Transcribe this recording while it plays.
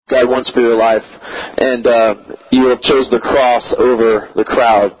God wants for your life, and you have chose the cross over the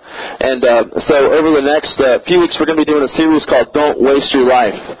crowd. And so over the next few weeks, we're going to be doing a series called Don't Waste Your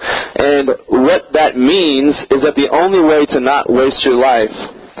Life. And what that means is that the only way to not waste your life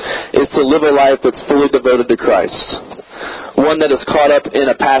is to live a life that's fully devoted to Christ. One that is caught up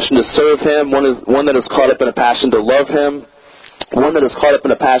in a passion to serve Him, one that is caught up in a passion to love Him, one that is caught up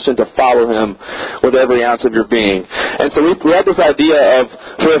in a passion to follow Him with every ounce of your being. And so we had this idea of,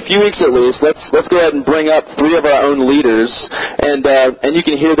 for a few weeks at least, let's go ahead and bring up 3 of our own leaders, and you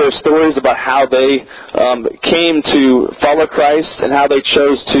can hear their stories about how they came to follow Christ and how they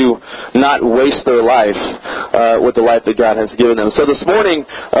chose to not waste their life with the life that God has given them. So this morning,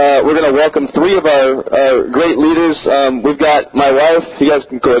 we're going to welcome 3 of our great leaders. We've got my wife. You guys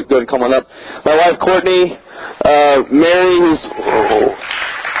can go ahead and come on up. My wife, Courtney. Mary, who's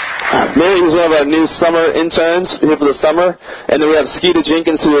one of our new summer interns here for the summer. And then we have Skeeta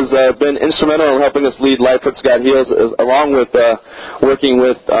Jenkins, who has been instrumental in helping us lead Life Hurts God Heals, along with working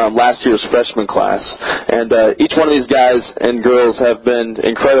with last year's freshman class. And each one of these guys and girls have been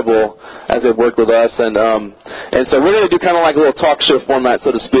incredible as they've worked with us. And so we're going to do kind of like a little talk show format, so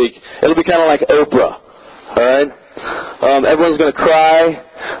to speak. It'll be kind of like Oprah, all right? Everyone's going to cry.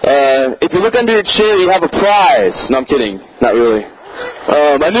 If you look under your chair, you have a prize. No, I'm kidding. Not really.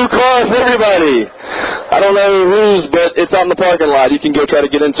 A new car for everybody. I don't know whose, but it's out in the parking lot. You can go try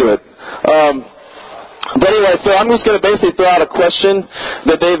to get into it. But anyway, so I'm just going to basically throw out a question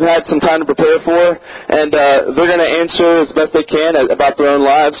that they've had some time to prepare for, and they're going to answer as best they can about their own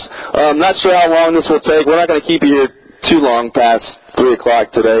lives. I'm not sure how long this will take. We're not going to keep you here too long past 3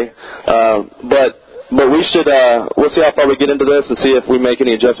 o'clock today. But we should, we'll see how far we get into this and see if we make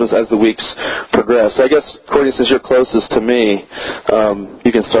any adjustments as the weeks progress. So I guess, Courtney, since you're closest to me,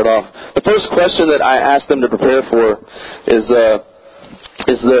 you can start off. The first question that I asked them to prepare for is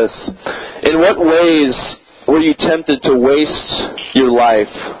this. In what ways were you tempted to waste your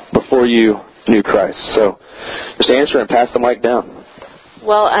life before you knew Christ? So just answer and pass the mic down.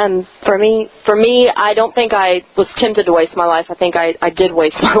 Well, for me, I don't think I was tempted to waste my life. I think I did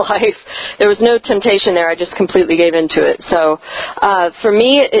waste my life. There was no temptation there. I just completely gave into it. So, for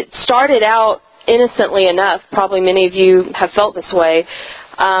me, it started out innocently enough. Probably many of you have felt this way.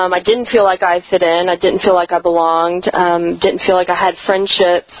 I didn't feel like I fit in. I didn't feel like I belonged. Didn't feel like I had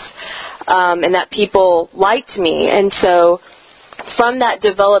friendships, and that people liked me. And so, from that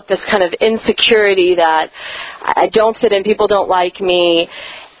developed this kind of insecurity that I don't fit in, people don't like me,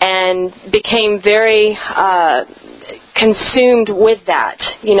 and became very consumed with that.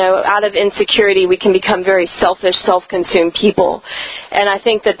 You know, out of insecurity, we can become very selfish, self-consumed people. And I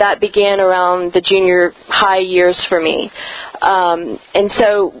think that began around the junior high years for me. And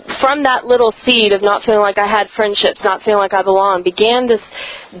so from that little seed of not feeling like I had friendships, not feeling like I belonged, began this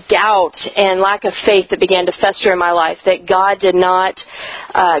doubt and lack of faith that began to fester in my life, that God did not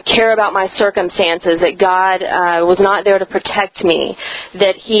care about my circumstances, that God was not there to protect me,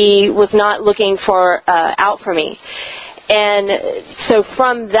 that He was not looking out for me. And so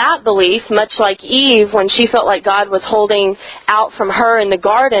from that belief, much like Eve, when she felt like God was holding out from her in the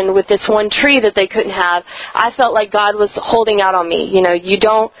garden with this one tree that they couldn't have, I felt like God was holding out on me. You know, you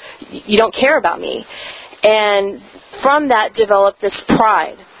don't care about me. And from that developed this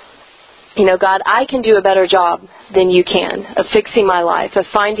pride. You know, God, I can do a better job than you can of fixing my life, of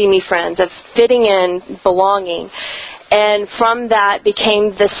finding me friends, of fitting in, belonging. And from that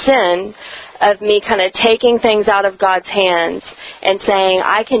became the sin of me kind of taking things out of God's hands and saying,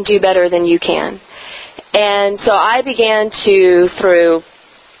 I can do better than you can. And so I began to, through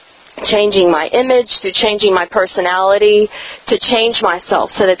changing my image, through changing my personality, to change myself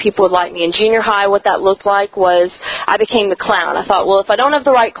so that people would like me. In junior high, what that looked like was I became the clown. I thought, well, if I don't have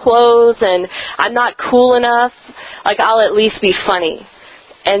the right clothes and I'm not cool enough, like I'll at least be funny.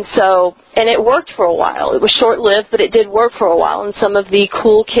 And it worked for a while. It was short-lived, but it did work for a while. And some of the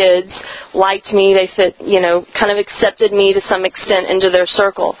cool kids liked me. They kind of accepted me to some extent into their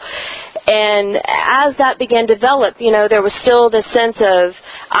circle. And as that began to develop, there was still this sense of,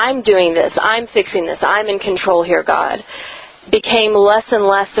 I'm doing this, I'm fixing this, I'm in control here, God. Became less and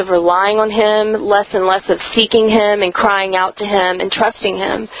less of relying on Him, less and less of seeking Him and crying out to Him and trusting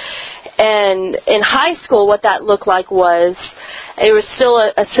Him. And in high school, what that looked like was, it was still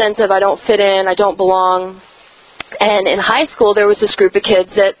a sense of I don't fit in, I don't belong. And in high school, there was this group of kids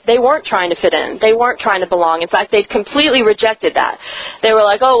that they weren't trying to fit in. They weren't trying to belong. In fact, they'd completely rejected that. They were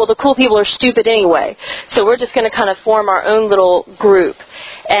like, oh, well, the cool people are stupid anyway. So we're just going to kind of form our own little group.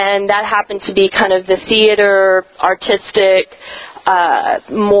 And that happened to be kind of the theater, artistic,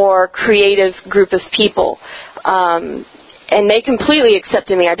 more creative group of people. And they completely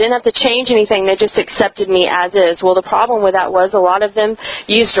accepted me. I didn't have to change anything. They just accepted me as is. Well, the problem with that was a lot of them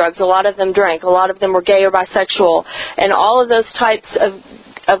used drugs. A lot of them drank. A lot of them were gay or bisexual. And all of those types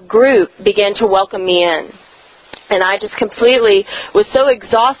of group began to welcome me in. And I just completely was so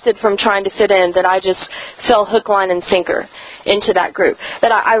exhausted from trying to fit in that I just fell hook, line, and sinker into that group.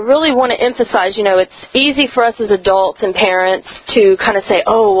 But I really want to emphasize, it's easy for us as adults and parents to kind of say,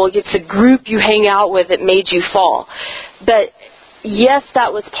 oh, well, it's a group you hang out with that made you fall. But yes,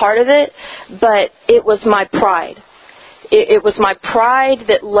 that was part of it, but it was my pride. It was my pride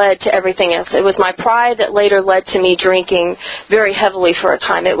that led to everything else. It was my pride that later led to me drinking very heavily for a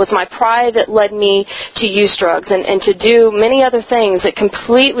time. It was my pride that led me to use drugs and to do many other things that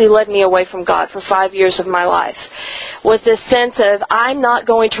completely led me away from God for 5 years of my life. Was this sense of, I'm not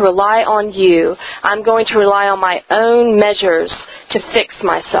going to rely on you. I'm going to rely on my own measures to fix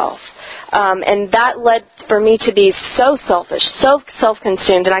myself. And that led for me to be so selfish, so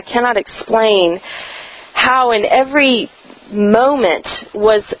self-consumed, and I cannot explain how in every moment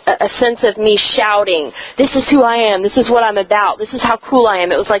was a sense of me shouting, this is who I am, this is what I'm about, this is how cool I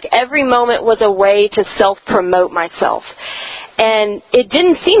am. It was like every moment was a way to self-promote myself. And it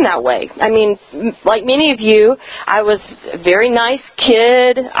didn't seem that way. I mean, like many of you, I was a very nice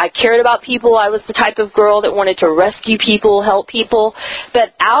kid. I cared about people. I was the type of girl that wanted to rescue people, help people.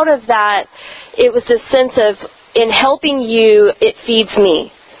 But out of that, it was this sense of, in helping you, it feeds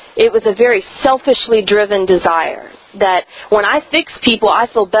me. It was a very selfishly driven desire that when I fix people, I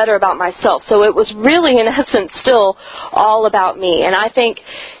feel better about myself. So it was really, in essence, still all about me. And I think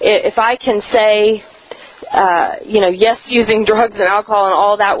if I can say, yes, using drugs and alcohol and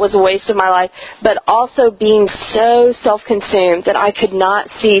all that was a waste of my life, but also being so self-consumed that I could not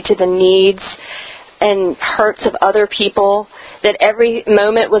see to the needs and hurts of other people, that every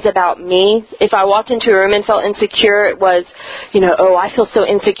moment was about me. If I walked into a room and felt insecure, it was, I feel so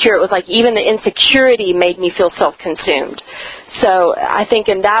insecure. It was like even the insecurity made me feel self-consumed. So I think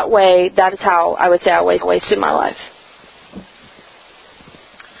in that way, that is how I would say I wasted my life.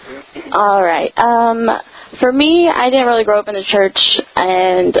 All right. For me, I didn't really grow up in the church,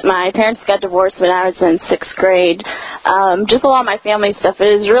 and my parents got divorced when I was in 6th grade. Just a lot of my family stuff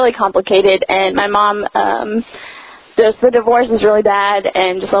is really complicated, and my mom, the divorce was really bad,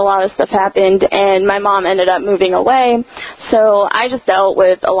 and just a lot of stuff happened, and my mom ended up moving away. So I just dealt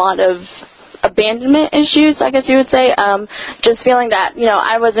with a lot of abandonment issues, I guess you would say. Just feeling that,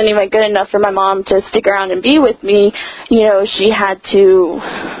 I wasn't even good enough for my mom to stick around and be with me. She had to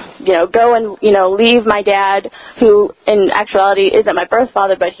go and, leave my dad, who in actuality isn't my birth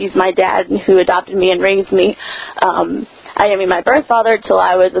father, but he's my dad who adopted me and raised me. I didn't meet my birth father till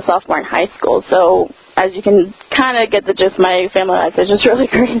I was a sophomore in high school. So as you can kind of get the gist, my family life is just really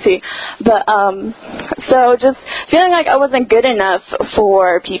crazy. But so just feeling like I wasn't good enough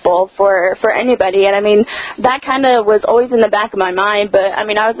for people, for anybody. And I mean, that kind of was always in the back of my mind. But I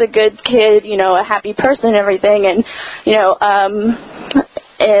mean, I was a good kid, a happy person and everything. And,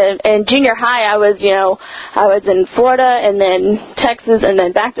 in junior high, I was in Florida and then Texas and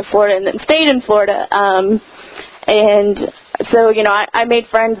then back to Florida and then stayed in Florida. And so, I made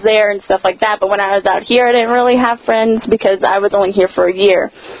friends there and stuff like that. But when I was out here, I didn't really have friends because I was only here for a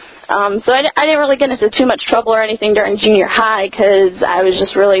year. So I didn't really get into too much trouble or anything during junior high because I was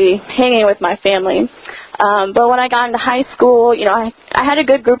just really hanging with my family. But when I got into high school, I had a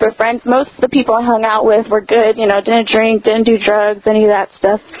good group of friends. Most of the people I hung out with were good, didn't drink, didn't do drugs, any of that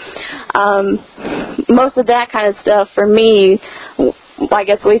stuff. Most of that kind of stuff for me, I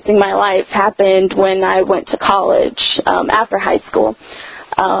guess wasting my life, happened when I went to college after high school.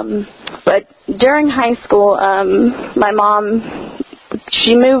 But during high school, my mom,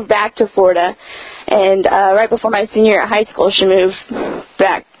 she moved back to Florida, and right before my senior year at high school, she moved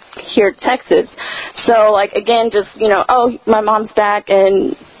back here to Texas. So, again, just, my mom's back,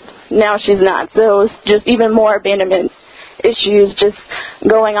 and now she's not. So it's just even more abandonment issues just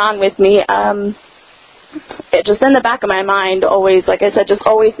going on with me. It just in the back of my mind always, like I said, just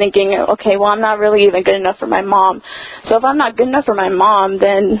always thinking, okay, well, I'm not really even good enough for my mom. So if I'm not good enough for my mom,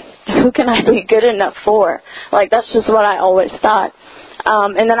 then who can I be good enough for? That's just what I always thought.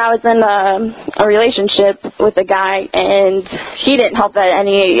 And then I was in a relationship with a guy, and he didn't help that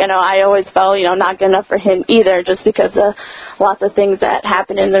any, I always felt, not good enough for him either, just because of lots of things that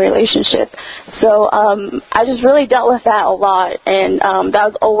happened in the relationship. So I just really dealt with that a lot, and that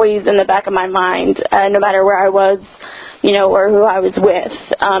was always in the back of my mind, no matter where I was, or who I was with.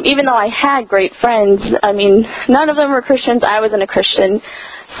 Even though I had great friends, I mean, none of them were Christians. I wasn't a Christian.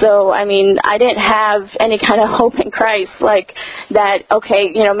 So, I mean, I didn't have any kind of hope in Christ, like that, okay,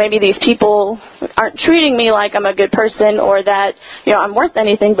 you know, maybe these people aren't treating me like I'm a good person or that, you know, I'm worth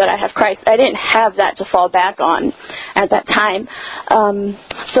anything, but I have Christ. I didn't have that to fall back on at that time.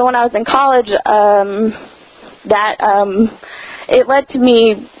 So when I was in college, it led to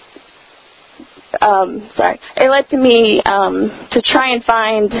me to try and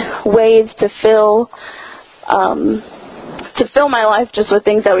find ways to fill my life just with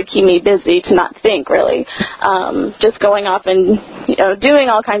things that would keep me busy, to not think really, just going off and, you know, doing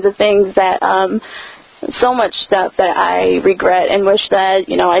all kinds of things that so much stuff that I regret and wish that,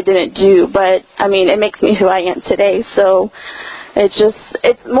 you know, I didn't do. But I mean, it makes me who I am today. So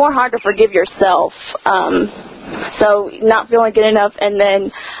it's more hard to forgive yourself. So not feeling good enough, and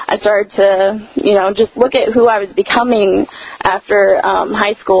then I started to, you know, just look at who I was becoming after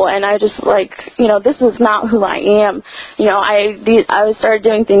high school, and I just like, you know, this is not who I am. You know, I started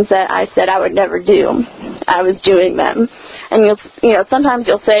doing things that I said I would never do. I was doing them, and you know, sometimes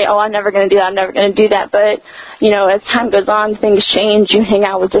you'll say, oh, I'm never going to do that, I'm never going to do that, but you know, as time goes on, things change. You hang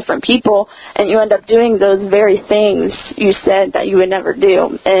out with different people, and you end up doing those very things you said that you would never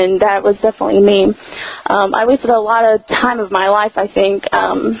do, and that was definitely me. I wasted a lot of time of my life, I think,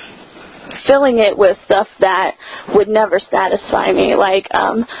 filling it with stuff that would never satisfy me, like,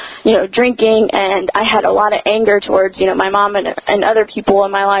 you know, drinking, and I had a lot of anger towards, you know, my mom and other people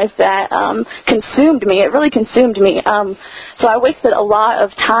in my life that consumed me. It really consumed me. So I wasted a lot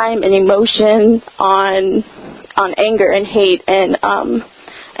of time and emotion on anger and hate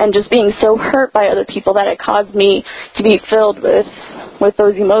and just being so hurt by other people that it caused me to be filled with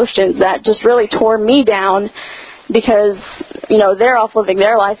those emotions that just really tore me down, because, you know, they're off living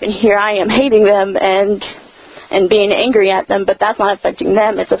their life, and here I am hating them and being angry at them, but that's not affecting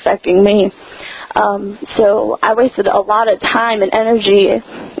them, it's affecting me. So I wasted a lot of time and energy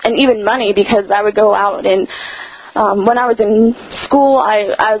and even money, because I would go out and when I was in school,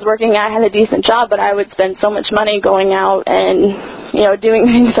 I was working, I had a decent job, but I would spend so much money going out and, you know, doing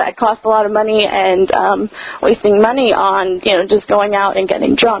things that cost a lot of money and wasting money on, you know, just going out and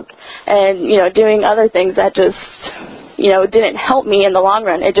getting drunk and, you know, doing other things that just, you know, didn't help me in the long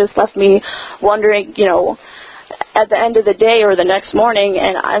run. It just left me wondering, you know, at the end of the day or the next morning,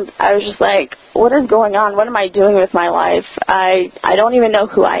 and I was just like, what is going on? What am I doing with my life? I don't even know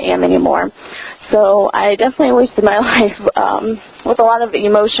who I am anymore. So I definitely wasted my life with a lot of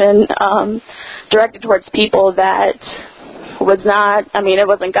emotion directed towards people that was not, I mean, it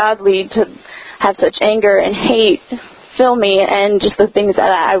wasn't godly to have such anger and hate fill me, and just the things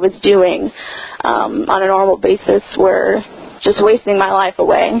that I was doing on a normal basis were just wasting my life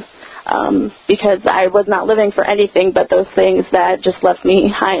away. Because I was not living for anything but those things that just left me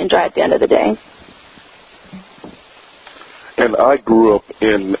high and dry at the end of the day. And I grew up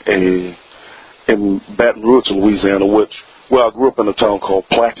in Baton Rouge, Louisiana, I grew up in a town called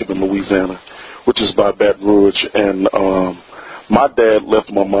Plaquemine, Louisiana, which is by Baton Rouge, and my dad left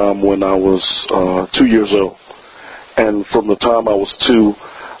my mom when I was 2 years old, and from the time I was 2,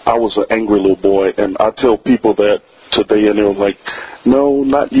 I was an angry little boy, and I tell people that today, and they're like, no,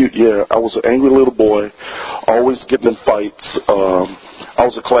 not you. Yeah, I was an angry little boy, always getting in fights. I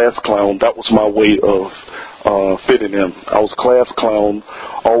was a class clown. That was my way of fitting in. I was a class clown,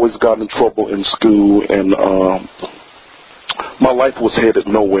 always got in trouble in school, and my life was headed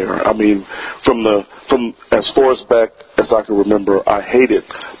nowhere. I mean, from as far as back as I can remember, I hated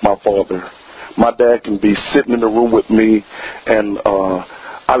my father. My dad can be sitting in the room with me, and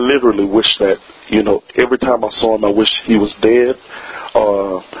I literally wish that, you know, every time I saw him, I wish he was dead.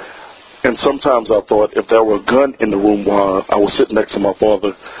 And sometimes I thought if there were a gun in the room while I was sitting next to my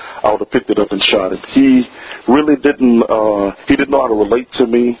father, I would have picked it up and shot him. He really didn't know how to relate to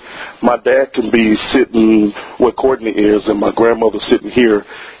me. My dad can be sitting where Courtney is and my grandmother sitting here.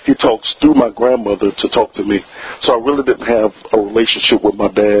 He talks through my grandmother to talk to me. So I really didn't have a relationship with my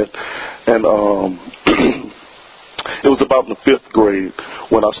dad. And it was about in the 5th grade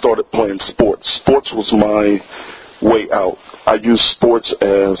when I started playing sports. Sports was my way out. I used sports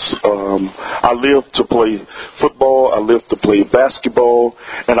as, I lived to play football, I lived to play basketball,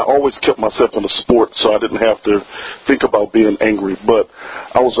 and I always kept myself in a sport so I didn't have to think about being angry. But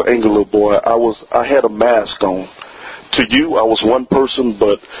I was an angry little boy. I had a mask on. To you, I was one person,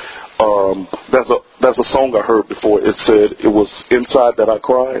 but there's a song I heard before. It said it was inside that I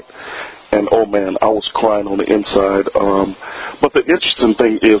cried. And, oh, man, I was crying on the inside. But the interesting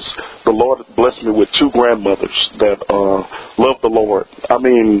thing is the Lord blessed me with 2 grandmothers that love the Lord. I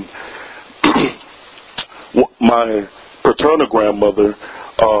mean, my paternal grandmother,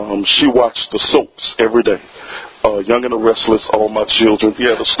 she watched the soaps every day. Young and the Restless, All My Children.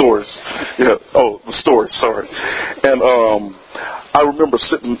 Yeah, the stories. Yeah. Oh, the stories. Sorry. And I remember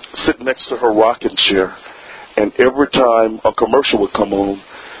sitting next to her rocking chair, and every time a commercial would come on,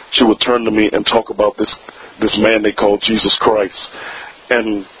 she would turn to me and talk about this man they called Jesus Christ.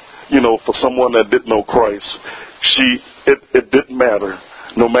 And for someone that didn't know Christ, it didn't matter.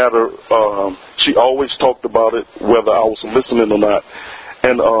 No matter, she always talked about it, whether I was listening or not.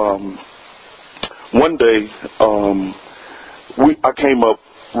 And one day, I came up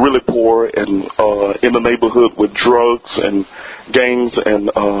really poor and in the neighborhood with drugs and gangs. And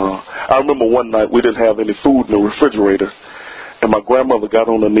I remember one night we didn't have any food in the refrigerator. And my grandmother got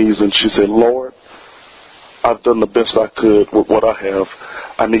on her knees and she said, Lord, I've done the best I could with what I have.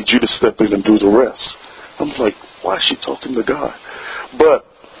 I need you to step in and do the rest. I was like, why is she talking to God? But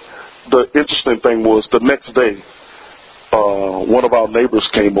the interesting thing was the next day, one of our neighbors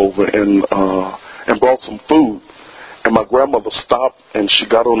came over and brought some food. And my grandmother stopped and she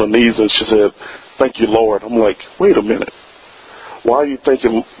got on her knees and she said, thank you, Lord. I'm like, wait a minute. Why are you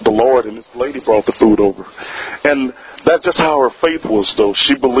thanking the Lord? And this lady brought the food over. And that's just how her faith was, though.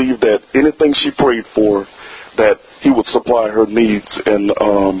 She believed that anything she prayed for, that he would supply her needs. And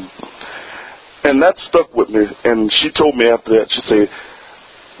that stuck with me. And she told me after that, she said,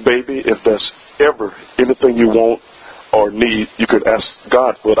 baby, if there's ever anything you want or need, you could ask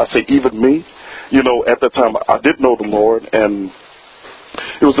God for it. I say, even me? At that time, I did know the Lord, and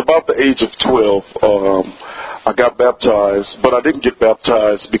it was about the age of 12. I got baptized, but I didn't get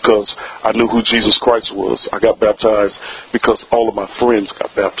baptized because I knew who Jesus Christ was. I got baptized because all of my friends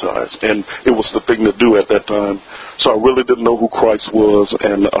got baptized, and it was the thing to do at that time. So I really didn't know who Christ was,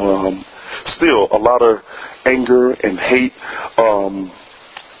 and still a lot of anger and hate.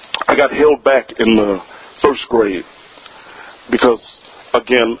 I got held back in the first grade because,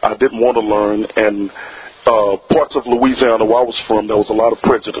 again, I didn't want to learn, and parts of Louisiana where I was from, there was a lot of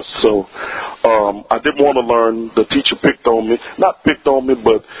prejudice. So I didn't want to learn. The teacher picked on me. Not picked on me,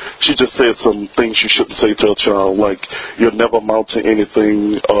 but she just said some things you shouldn't say to a child, like you'll never amount to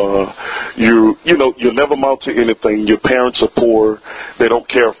anything. You'll never amount to anything. Your parents are poor. They don't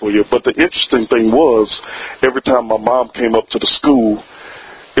care for you. But the interesting thing was, every time my mom came up to the school,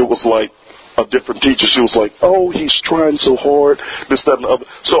 it was like a different teacher. She was like, oh, he's trying so hard, this, that, and the other.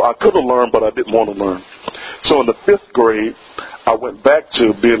 So I could have learned, but I didn't want to learn. So in the 5th grade, I went back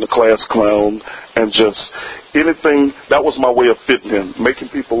to being the class clown and just anything. That was my way of fitting in, making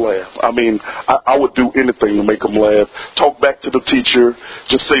people laugh. I mean, I would do anything to make them laugh, talk back to the teacher,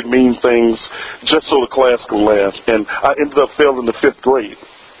 just say mean things, just so the class could laugh. And I ended up failing the 5th grade.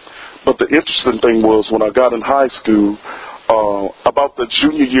 But the interesting thing was, when I got in high school, about the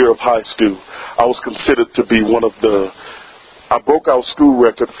junior year of high school, I was considered to be I broke our school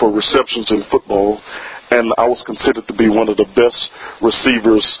record for receptions in football, and I was considered to be one of the best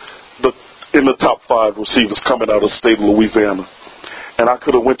receivers, in the top 5 receivers coming out of the state of Louisiana. And I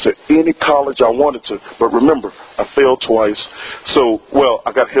could have went to any college I wanted to, but remember, I failed twice. So,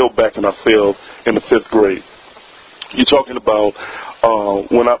 I got held back and I failed in the 5th grade. You're talking about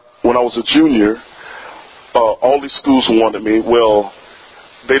when I was a junior, all these schools wanted me. Well,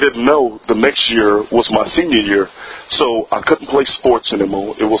 they didn't know the next year was my senior year, so I couldn't play sports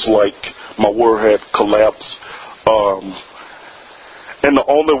anymore. It was like my world had collapsed. And the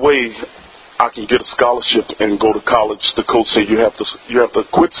only way I can get a scholarship and go to college, the coach said you have to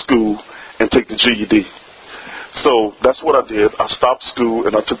quit school and take the GED. So that's what I did. I stopped school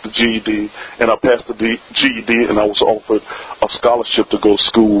and I took the GED, and I passed the GED, and I was offered a scholarship to go to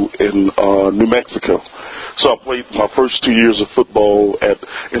school in New Mexico. So I played my first 2 years of football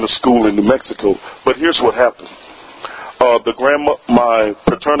in a school in New Mexico. But here's what happened. My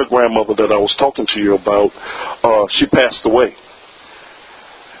paternal grandmother that I was talking to you about, she passed away.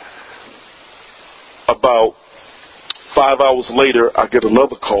 About 5 hours later, I get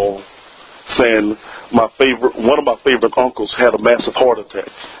another call saying one of my favorite uncles had a massive heart attack,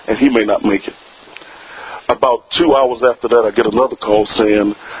 and he may not make it. About 2 hours after that, I get another call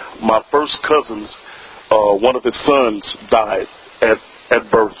saying my first cousin's, one of his sons died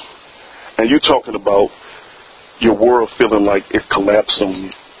at birth. And you're talking about your world feeling like it collapsed on you.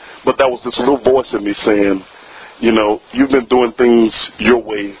 But that was this little voice in me saying, you've been doing things your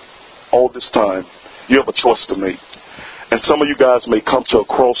way all this time. You have a choice to make. And some of you guys may come to a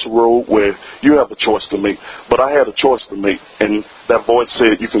crossroad where you have a choice to make. But I had a choice to make. And that voice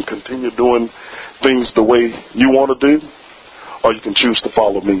said you can continue doing things the way you want to do, or you can choose to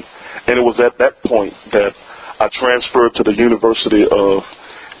follow me. And it was at that point that I transferred to the University of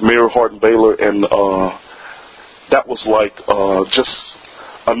Mary Hardin-Baylor, and that was like just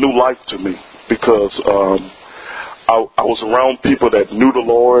a new life to me, because I was around people that knew the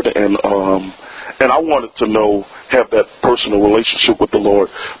Lord, and I wanted to have that personal relationship with the Lord.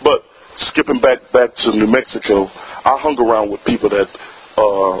 But skipping back to New Mexico, I hung around with people that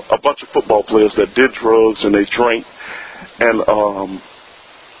a bunch of football players that did drugs and they drank, and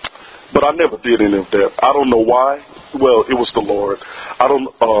but I never did any of that. I don't know why. Well, it was the Lord.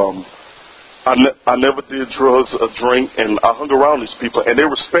 I never did drugs or drink, and I hung around these people, and they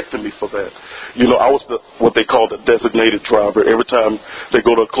respected me for that. I was what they call the designated driver. Every time they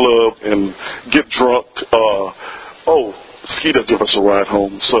go to a club and get drunk, Skeeter give us a ride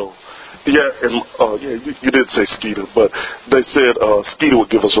home. So, you did say Skeeter, but they said Skeeter would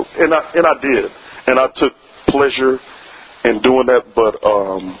give us and I did, and I took pleasure in doing that. But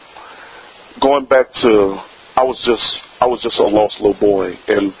going back to, I was just a lost little boy,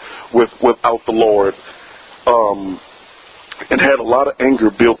 and without the Lord, and had a lot of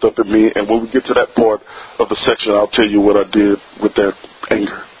anger built up in me. And when we get to that part of the section, I'll tell you what I did with that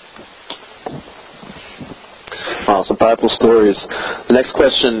anger. Wow, some powerful stories. The next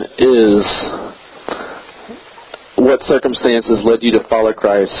question is, what circumstances led you to follow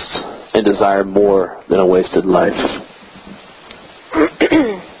Christ and desire more than a wasted life?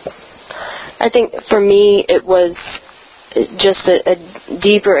 I think for me it was just a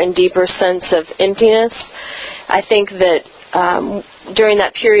deeper and deeper sense of emptiness. I think that during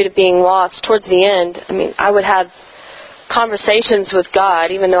that period of being lost, towards the end, I would have conversations with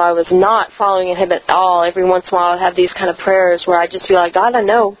God, even though I was not following Him at all. Every once in a while I'd have these kind of prayers where I'd just be like, God, I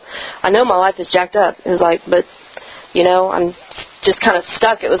know my life is jacked up. It was like, but, I'm just kind of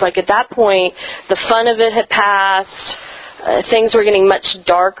stuck. It was like at that point, the fun of it had passed. Things were getting much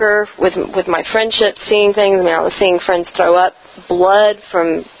darker with my friendships, seeing things. I was seeing friends throw up blood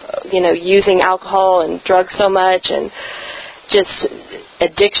from, using alcohol and drugs so much, and just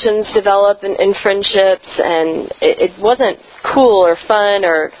addictions develop in friendships, and it wasn't cool or fun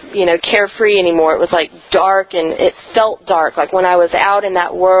or, carefree anymore. It was like dark, and it felt dark. Like when I was out in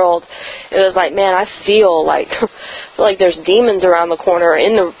that world, it was like, man, I feel like there's demons around the corner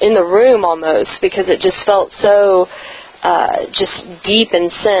in the room almost, because it just felt so just deep in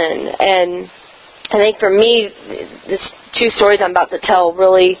sin. And I think for me, these two stories I'm about to tell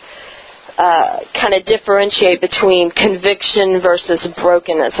really kind of differentiate between conviction versus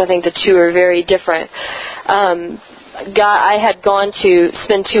brokenness. I think the two are very different. I had gone to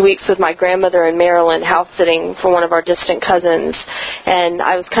spend 2 weeks with my grandmother in Maryland, house sitting for one of our distant cousins, and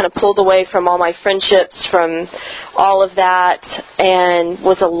I was kind of pulled away from all my friendships, from all of that, and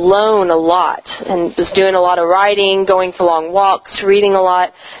was alone a lot, and was doing a lot of writing, going for long walks, reading a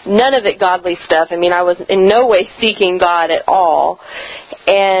lot. None of it godly stuff. I was in no way seeking God at all.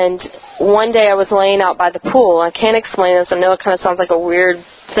 And one day I was laying out by the pool. I can't explain this. I know it kind of sounds like a weird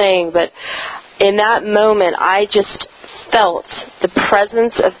thing, but in that moment, I just felt the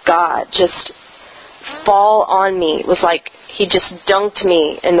presence of God just fall on me. It was like He just dunked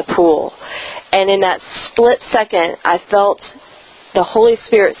me in the pool. And in that split second, I felt the Holy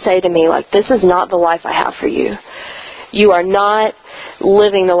Spirit say to me, this is not the life I have for you. You are not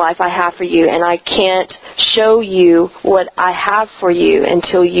living the life I have for you, and I can't show you what I have for you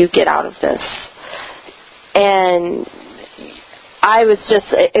until you get out of this. And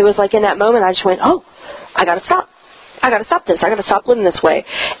it was like in that moment I just went, I gotta stop. I gotta stop this. I gotta stop living this way.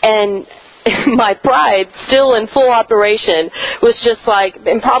 And my pride, still in full operation, was just like,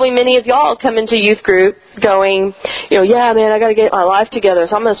 and probably many of y'all come into youth group going, yeah, man, I gotta get my life together,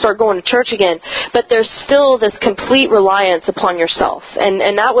 so I'm gonna start going to church again. But there's still this complete reliance upon yourself. And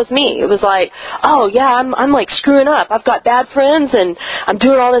that was me. It was like, I'm like screwing up. I've got bad friends, and I'm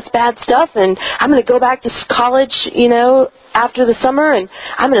doing all this bad stuff, and I'm gonna go back to college, after the summer, and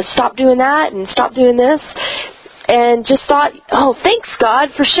I'm going to stop doing that and stop doing this. And just thought, thanks God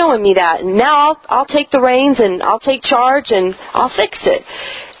for showing me that. And now I'll take the reins and I'll take charge and I'll fix it.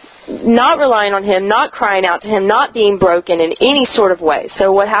 Not relying on Him, not crying out to Him, not being broken in any sort of way.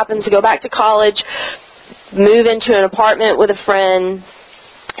 So what happens, to go back to college, move into an apartment with a friend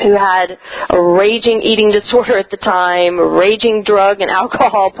who had a raging eating disorder at the time, a raging drug and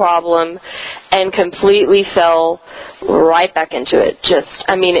alcohol problem, and completely fell right back into it.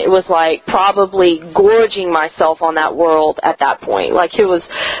 It was like probably gorging myself on that world at that point. Like it was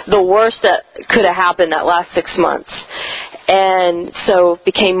the worst that could have happened that last 6 months. And so it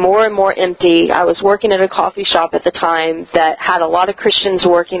became more and more empty. I was working at a coffee shop at the time that had a lot of Christians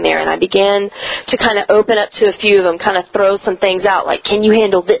working there, and I began to kind of open up to a few of them, kind of throw some things out, like, can you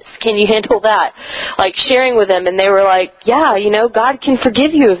handle this? Can you handle that? Like sharing with them, and they were like, yeah, God can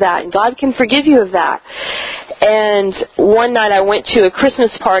forgive you of that, and God can forgive you of that. And one night I went to a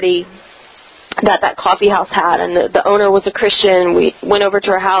Christmas party that coffee house had, and the owner was a Christian. We went over to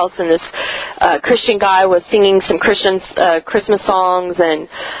her house, and this Christian guy was singing some Christian Christmas songs, and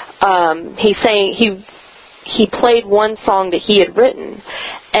he played one song that he had written,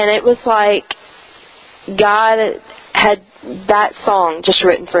 and it was like God had that song just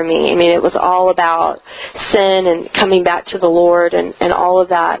written for me. I mean, it was all about sin and coming back to the Lord and all of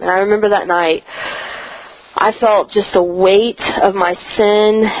that. And I remember that night, I felt just the weight of my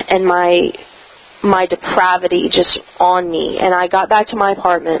sin and my depravity just on me. And I got back to my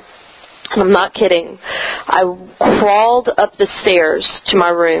apartment, and I'm not kidding, I crawled up the stairs to my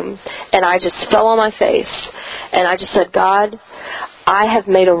room, and I just fell on my face, and I just said, God, I have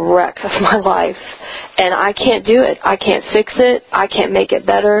made a wreck of my life, and I can't do it. I can't fix it. I can't make it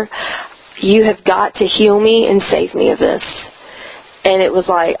better. You have got to heal me and save me of this. And it was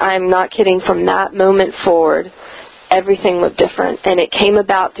like, I'm not kidding, from that moment forward, everything looked different. And it came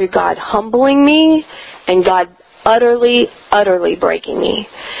about through God humbling me and God utterly, utterly breaking me.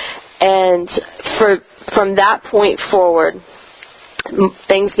 And from that point forward,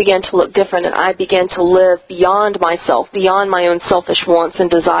 things began to look different, and I began to live beyond myself, beyond my own selfish wants and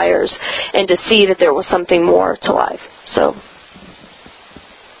desires, and to see that there was something more to life. So,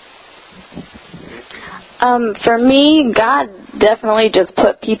 for me, God definitely just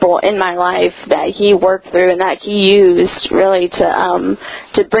put people in my life that He worked through and that He used really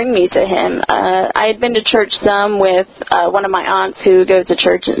to bring me to Him. I had been to church some with one of my aunts who goes to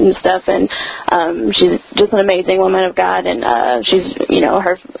church and stuff, and she's just an amazing woman of God, and she's,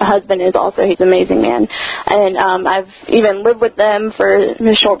 her husband is also, he's an amazing man, and I've even lived with them for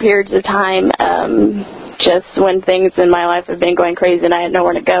short periods of time. Just when things in my life have been going crazy and I had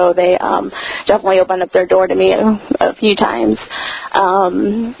nowhere to go, they definitely opened up their door to me a few times.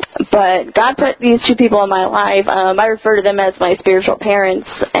 But God put these two people in my life. I refer to them as my spiritual parents,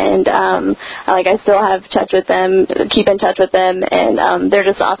 and I still have touch with them, keep in touch with them, and they're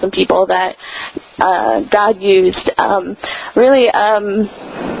just awesome people that God used.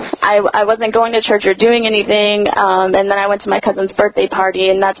 I wasn't going to church or doing anything, and then I went to my cousin's birthday party,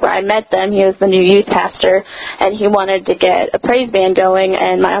 and that's where I met them. He was the new youth pastor, and he wanted to get a praise band going,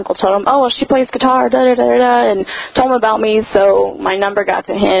 and my uncle told him, oh, well, she plays guitar, da-da-da-da-da, and told him about me, so my number got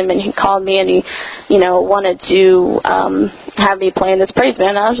to him, and he called me, and he, wanted to have me play in this praise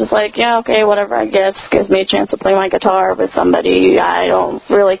band. I was just like, yeah, okay, whatever, I guess. Gives me a chance to play my guitar with somebody. I don't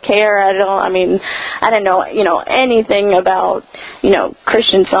really care. I didn't know, anything about,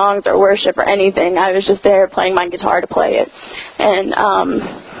 Christian songs or worship or anything. I was just there playing my guitar to play it. And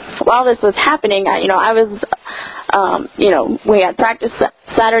while this was happening, I was, we had practice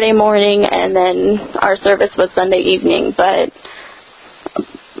Saturday morning, and then our service was Sunday evening. But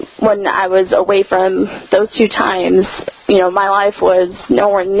when I was away from those two times, my life was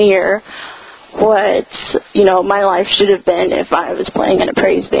nowhere near what, my life should have been if I was playing in a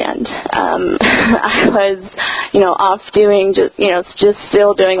praise band. I was, off doing, just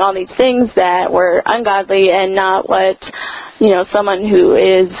still doing all these things that were ungodly and not what, someone who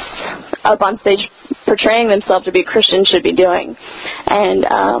is up on stage portraying themselves to be Christian should be doing. And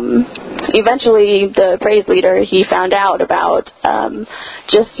eventually the praise leader, he found out about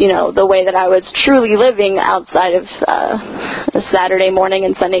just, the way that I was truly living outside of Saturday morning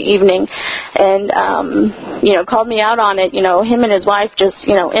and Sunday evening, and called me out on it. Him and his wife just,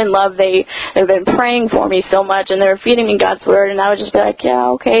 in love, they've been praying for me so much, and they were feeding me God's word, and I would just be like, yeah,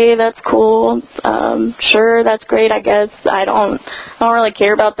 okay, that's cool, sure, that's great, I guess. I don't really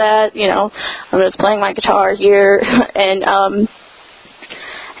care about that, I'm just playing my guitar here,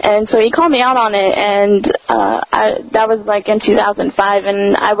 and so he called me out on it, and that was like in 2005,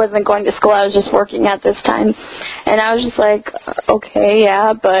 and I wasn't going to school, I was just working at this time, and I was just like, okay,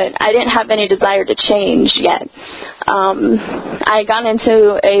 yeah, but I didn't have any desire to change yet. I got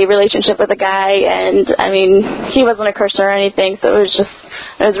into a relationship with a guy, and he wasn't a Christian or anything, so it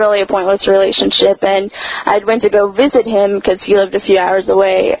was really a pointless relationship, and I went to go visit him because he lived a few hours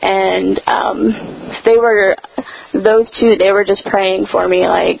away, and those two, they were just praying for me,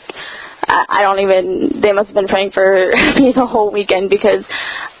 like, they must have been praying for me the whole weekend, because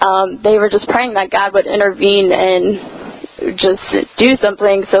they were just praying that God would intervene and just do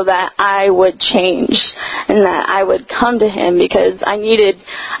something so that I would change and that I would come to Him, because I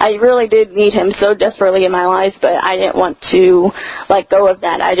really did need Him so desperately in my life, but I didn't want to let go of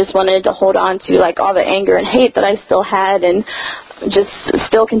that. I just wanted to hold on to like all the anger and hate that I still had, and just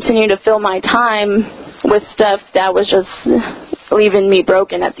still continue to fill my time with stuff that was just leaving me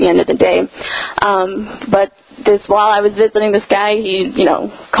broken at the end of the day. But while I was visiting this guy, he,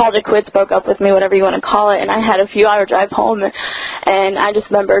 called it quits, broke up with me, whatever you want to call it, and I had a few hour drive home, and I just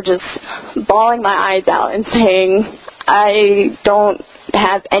remember just bawling my eyes out and saying, I don't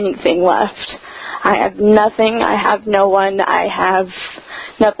have anything left. I have nothing. I have no one. I have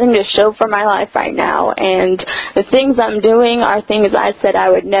nothing to show for my life right now. And the things I'm doing are things I said I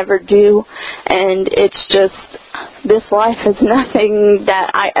would never do. And it's just, this life is nothing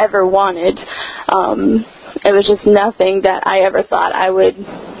that I ever wanted. It was just nothing that I ever thought I would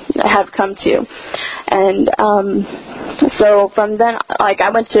have come to. And so from then, I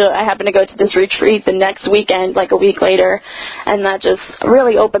happened to go to this retreat the next weekend, a week later, and that just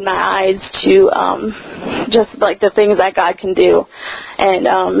really opened my eyes to just the things that God can do,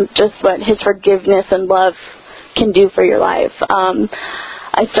 and just what His forgiveness and love can do for your life.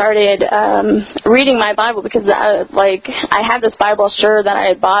 I started reading my Bible because I had this Bible that I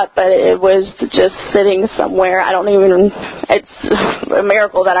had bought, but it was just sitting somewhere. It's a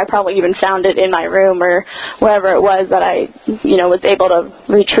miracle that I probably even found it in my room or wherever it was that I was able to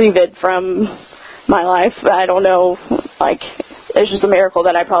retrieve it from my life. I don't know, it's just a miracle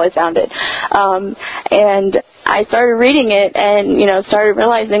that I probably found it. And I started reading it and, started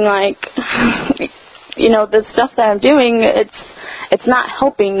realizing the stuff that I'm doing, it's not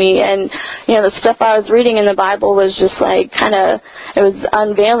helping me. And, the stuff I was reading in the Bible was just it was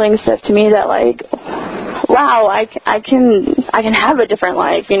unveiling stuff to me that wow, I can have a different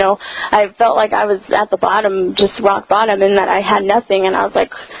life. I felt like I was at the bottom, just rock bottom, and that I had nothing. And I was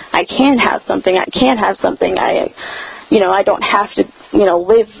like, I can have something. I can have something. I don't have to,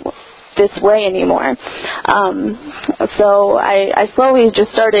 live this way anymore. So I slowly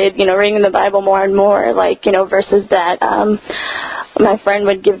just started, reading the Bible more and more, verses that my friend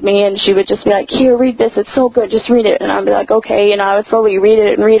would give me, and she would just be like, here, read this, it's so good, just read it. And I'd be like, okay, I would slowly read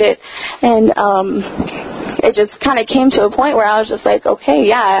it, and it just kind of came to a point where I was just like, okay,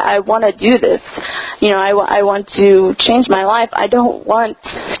 yeah, I want to do this. I want to change my life. I don't want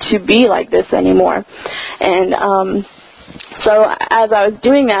to be like this anymore. And so as I was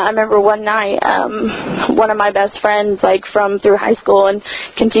doing that, I remember one night, one of my best friends, from through high school and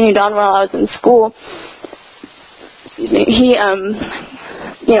continued on while I was in school, he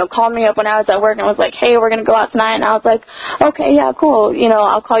called me up when I was at work and was like, hey, we're going to go out tonight. And I was like, okay, yeah, cool.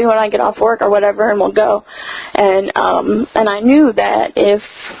 I'll call you when I get off work or whatever, and we'll go. And I knew that if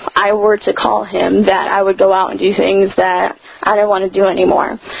I were to call him, that I would go out and do things that I didn't want to do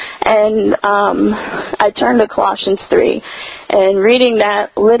anymore. And I turned to Colossians 3, and reading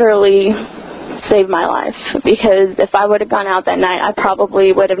that literally saved my life, because if I would have gone out that night, I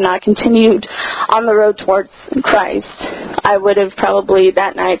probably would have not continued on the road towards Christ. I would have probably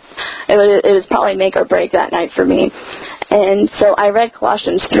that night, it was probably make or break that night for me. And so I read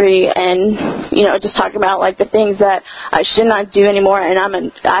Colossians 3, and just talking about the things that I should not do anymore,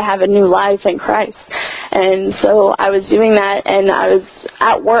 and I have a new life in Christ. And so I was doing that, and I was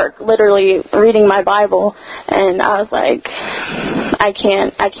at work literally reading my Bible, and I was like, I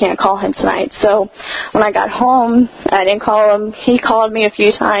can't call him tonight. So when I got home, I didn't call him. He called me a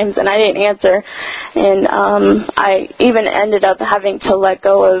few times, and I didn't answer. And I even ended up having to let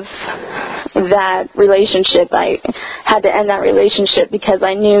go of that relationship. I had to end that relationship because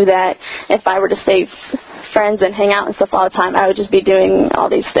I knew that if I were to stay friends and hang out and stuff all the time, I would just be doing all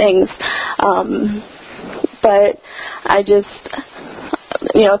these things. But I just,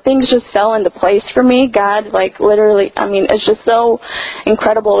 things just fell into place for me. God, literally, it's just so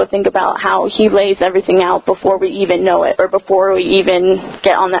incredible to think about how He lays everything out before we even know it, or before we even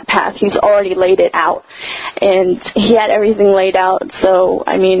get on that path. He's already laid it out, and He had everything laid out. So,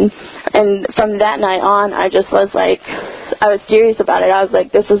 and from that night on, I just was I was serious about it. I was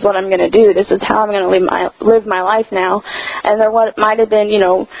like, this is what I'm going to do. This is how I'm going to live my life now. And there might have been,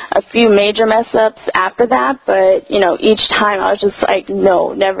 a few major mess-ups after that, but, each time I was just like,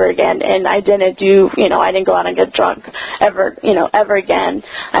 no, never again. And I didn't I didn't go out and get drunk ever again.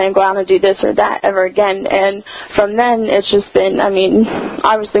 I didn't go out and do this or that ever again. And from then, it's just been,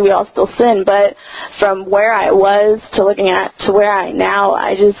 obviously we all still sin, but from where I was to looking at to where I am now,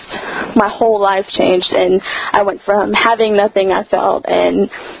 my whole life changed, and I went from having nothing, I felt, and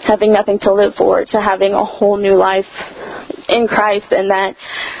having nothing to live for, to having a whole new life in Christ, and that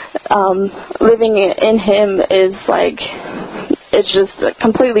living in Him is it's just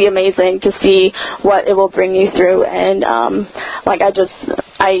completely amazing to see what it will bring you through. And I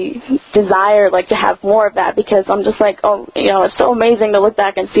desire to have more of that, because I'm just it's so amazing to look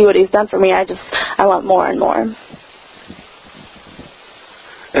back and see what He's done for me. I want more and more.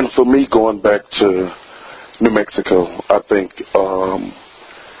 And for me, going back to New Mexico, I think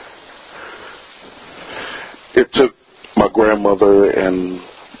it took my grandmother and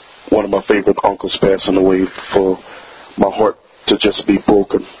one of my favorite uncles passing away for my heart to just be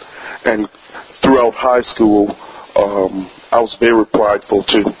broken. And throughout high school, I was very prideful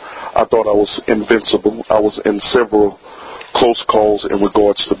too. I thought I was invincible. I was in several close calls in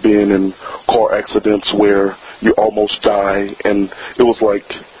regards to being in car accidents where you almost die, and it was like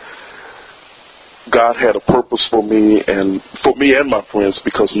God had a purpose for me and my friends,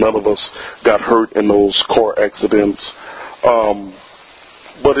 because none of us got hurt in those car accidents.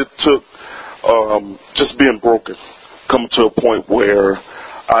 But it took just being broken, coming to a point where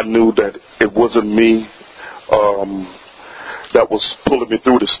I knew that it wasn't me that was pulling me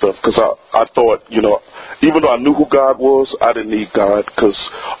through this stuff, because I thought, even though I knew who God was, I didn't need God, because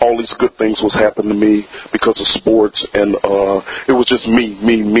all these good things was happening to me because of sports, and it was just me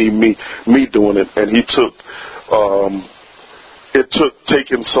doing it. And it took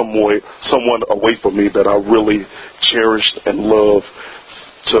taking someone away from me that I really cherished and loved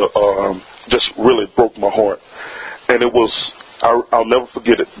to just really broke my heart. And it was, I'll never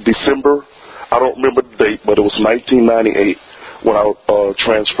forget it, December, I don't remember the date, but it was 1998 when I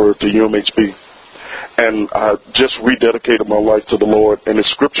transferred to UMHB. And I just rededicated my life to the Lord, and the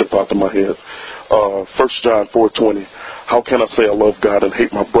scripture popped in my head, 1 John 4:20. How can I say I love God and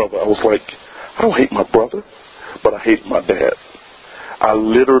hate my brother? I was like, I don't hate my brother, but I hate my dad. I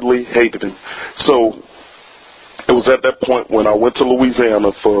literally hated him. So it was at that point when I went to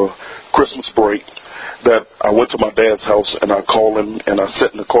Louisiana for Christmas break that I went to my dad's house, and I called him, and I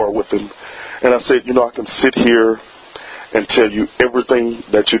sat in the car with him, and I said, I can sit here and tell you everything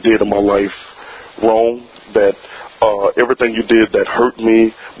that you did in my life wrong, that everything you did that hurt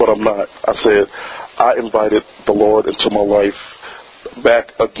me, but I'm not. I said, I invited the Lord into my life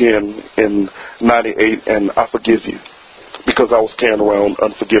back again in 98, and I forgive you, because I was carrying around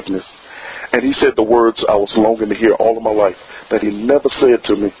unforgiveness. And he said the words I was longing to hear all of my life that he never said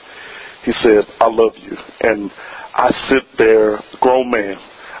to me. He said, I love you. And I sit there, grown man,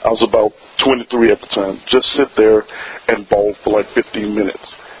 I was about 23 at the time, just sit there and bawl for like 15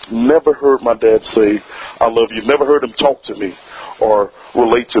 minutes. Never heard my dad say, I love you. Never heard him talk to me or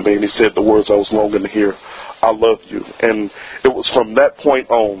relate to me. And he said the words I was longing to hear, I love you. And it was from that point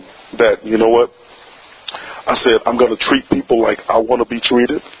on that, you know what, I said, I'm going to treat people like I want to be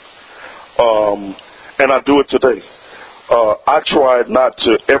treated. And I do it today. I tried not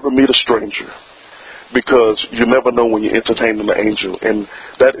to ever meet a stranger, because you never know when you're entertaining an angel. And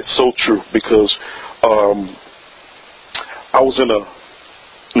that is so true, because I was in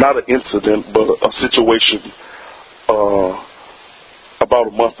not an incident, but a situation about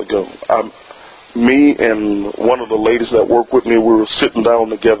a month ago. Me and one of the ladies that work with me, we were sitting down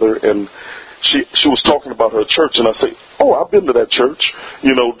together, and she was talking about her church, and I say, oh, I've been to that church,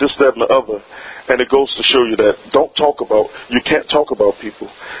 this, that, and the other. And it goes to show you that you can't talk about people.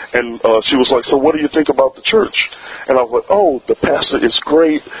 And she was like, so what do you think about the church? And I was like, oh, the pastor is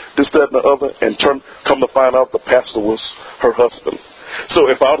great, this, that, and the other. And come to find out the pastor was her husband. So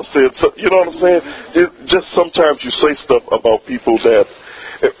if I would have said, you know what I'm saying? Just sometimes you say stuff about people that,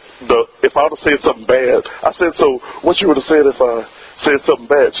 if I would have said something bad, I said, so what you would have said if I said something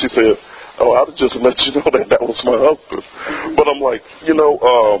bad? She said, oh, I'd just let you know that was my husband. But I'm like,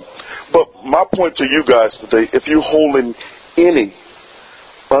 but my point to you guys today, if you're holding any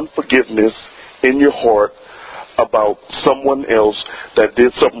unforgiveness in your heart about someone else that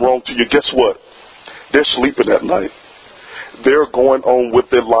did something wrong to you, guess what? They're sleeping at night. They're going on with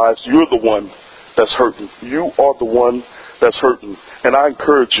their lives. You're the one that's hurting. You are the one that's hurting. And I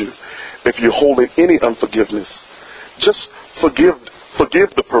encourage you, if you're holding any unforgiveness, just forgive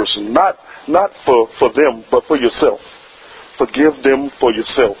the person, not for them, but for yourself. Forgive them for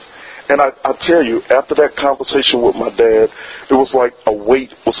yourself. And I tell you, after that conversation with my dad, it was like a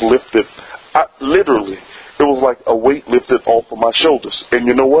weight was lifted. Literally, it was like a weight lifted off of my shoulders. And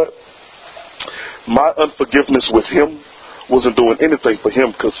you know what? My unforgiveness with him wasn't doing anything for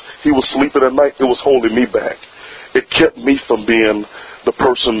him, because he was sleeping at night. It was holding me back. It kept me from being the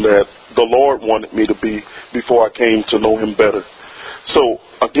person that the Lord wanted me to be before I came to know him better. So,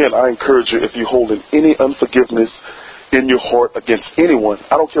 again, I encourage you, if you're holding any unforgiveness in your heart against anyone,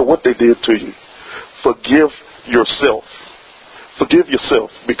 I don't care what they did to you, forgive yourself. Forgive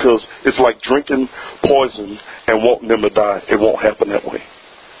yourself, because it's like drinking poison and wanting them to die. It won't happen that way.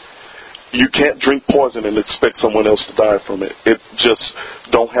 You can't drink poison and expect someone else to die from it. It just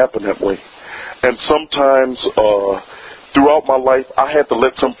don't happen that way. And sometimes throughout my life, I had to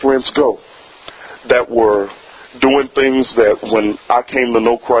let some friends go that were doing things that when I came to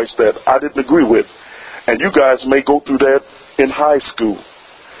know Christ that I didn't agree with. And you guys may go through that in high school.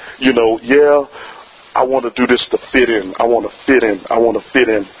 I want to do this to fit in. I want to fit in. I want to fit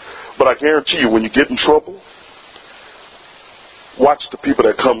in. But I guarantee you, when you get in trouble, watch the people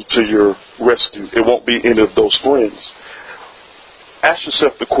that come to your rescue. It won't be any of those friends. Ask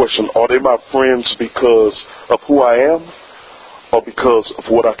yourself the question, are they my friends because of who I am or because of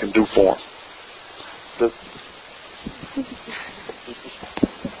what I can do for them?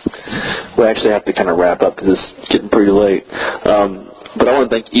 We actually have to kind of wrap up because it's getting pretty late. But I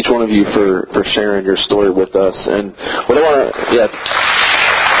want to thank each one of you for sharing your story with us. And what I want to,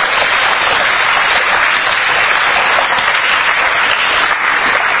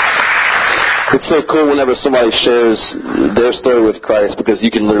 it's so cool whenever somebody shares their story with Christ because you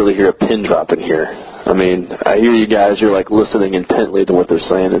can literally hear a pin drop in here. I mean, I hear you guys, you're like listening intently to what they're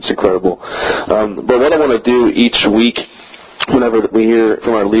saying. It's incredible. But what I want to do each week whenever we hear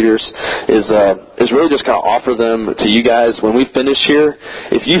from our leaders is really just kind of offer them to you guys when we finish here.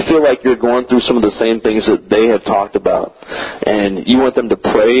 If you feel like you're going through some of the same things that they have talked about and you want them to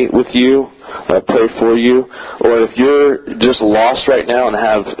pray with you, pray for you, or if you're just lost right now and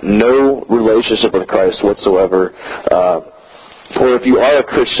have no relationship with Christ whatsoever, or if you are a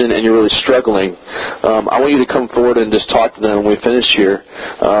Christian and you're really struggling, I want you to come forward and just talk to them when we finish here.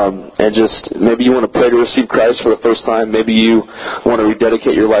 And just, maybe you want to pray to receive Christ for the first time. Maybe you want to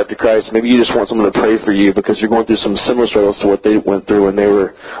rededicate your life to Christ. Maybe you just want someone to pray for you because you're going through some similar struggles to what they went through when they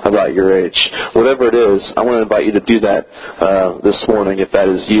were about your age. Whatever it is, I want to invite you to do that this morning if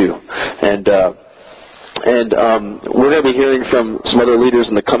that is you. And we're going to be hearing from some other leaders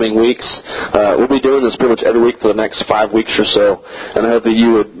in the coming weeks. We'll be doing this pretty much every week for the next 5 weeks or so. And I hope that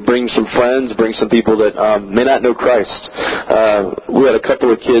you would bring some friends, bring some people that may not know Christ. We had a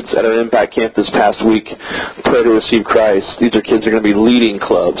couple of kids at our Impact Camp this past week pray to receive Christ. These are kids that are going to be leading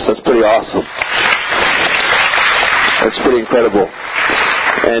clubs. That's pretty awesome. That's pretty incredible.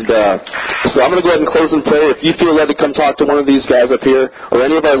 And so I'm going to go ahead and close in prayer. If you feel led to come talk to one of these guys up here or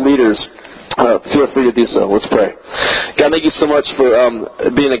any of our leaders, feel free to do so. Let's pray. God, thank you so much for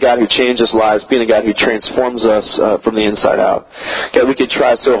being a God who changes lives, being a God who transforms us from the inside out. God, we could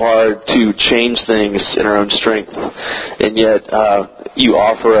try so hard to change things in our own strength, and yet you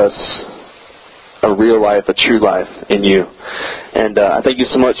offer us a real life, a true life in you. And I thank you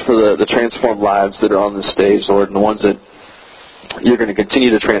so much for the transformed lives that are on this stage, Lord, and the ones that you're going to continue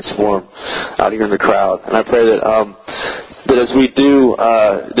to transform out here in the crowd. And I pray that as we do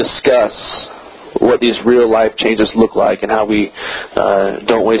discuss what these real life changes look like and how we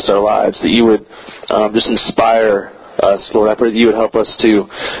don't waste our lives, that you would just inspire us, Lord. I pray that you would help us to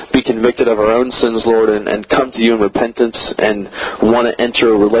be convicted of our own sins, Lord, and come to you in repentance and want to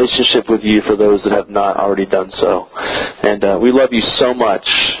enter a relationship with you for those that have not already done so. And we love you so much.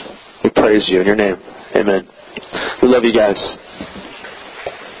 We praise you in your name. Amen. We love you guys.